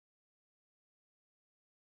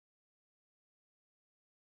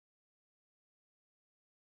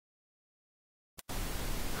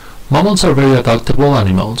Mammals are very adaptable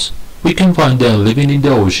animals. We can find them living in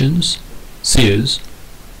the oceans, seas,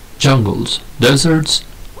 jungles, deserts,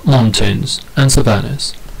 mountains, and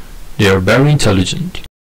savannas. They are very intelligent.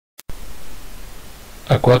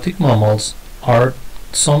 Aquatic mammals are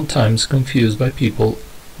sometimes confused by people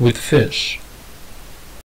with fish.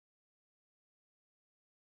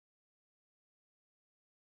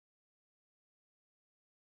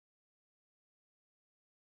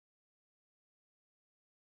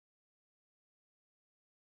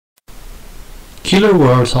 Killer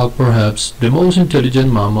whales are perhaps the most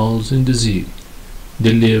intelligent mammals in the sea.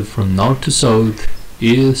 They live from north to south,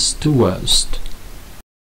 east to west.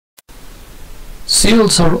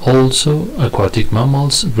 Seals are also aquatic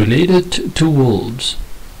mammals related to wolves.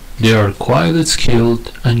 They are quite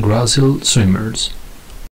skilled and gracile swimmers.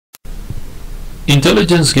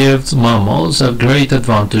 Intelligence gives mammals a great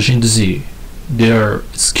advantage in the sea. They are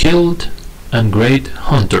skilled and great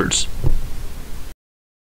hunters.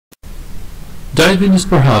 Diving is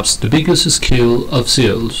perhaps the biggest skill of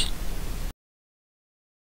seals.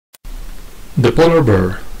 The polar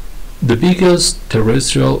bear, the biggest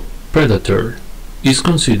terrestrial predator, is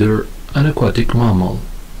considered an aquatic mammal.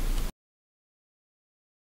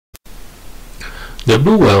 The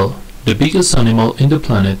blue whale, the biggest animal in the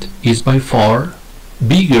planet, is by far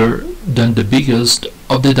bigger than the biggest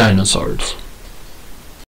of the dinosaurs.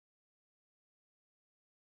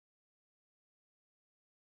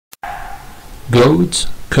 Goats,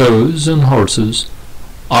 cows, and horses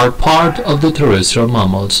are part of the terrestrial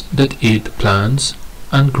mammals that eat plants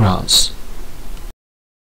and grass.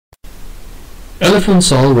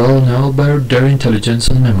 Elephants are well known by their intelligence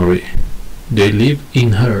and memory. They live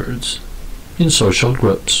in herds, in social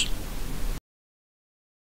groups.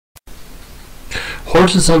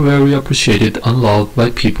 Horses are very appreciated and loved by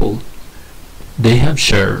people. They have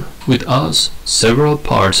shared with us several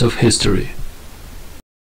parts of history.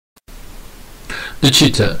 The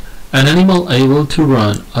cheetah, an animal able to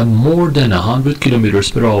run at more than 100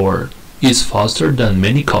 km per hour, is faster than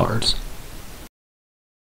many cars.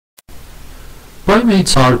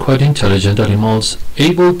 Primates are quite intelligent animals,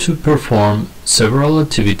 able to perform several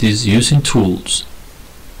activities using tools.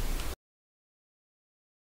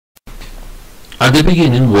 At the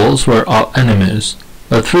beginning, wolves were our enemies,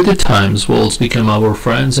 but through the times wolves became our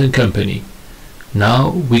friends and company. Now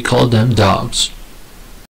we call them dogs.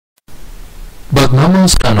 But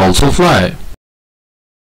mammals can also fly.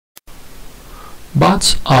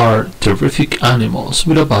 Bats are terrific animals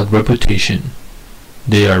with a bad reputation.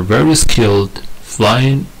 They are very skilled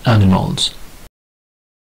flying animals.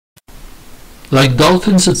 Like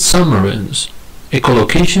dolphins and submarines,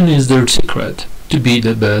 echolocation is their secret to be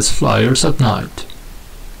the best flyers at night.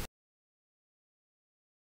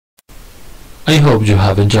 I hope you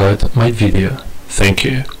have enjoyed my video. Thank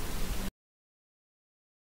you.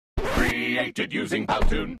 Created using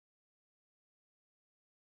Powtoon.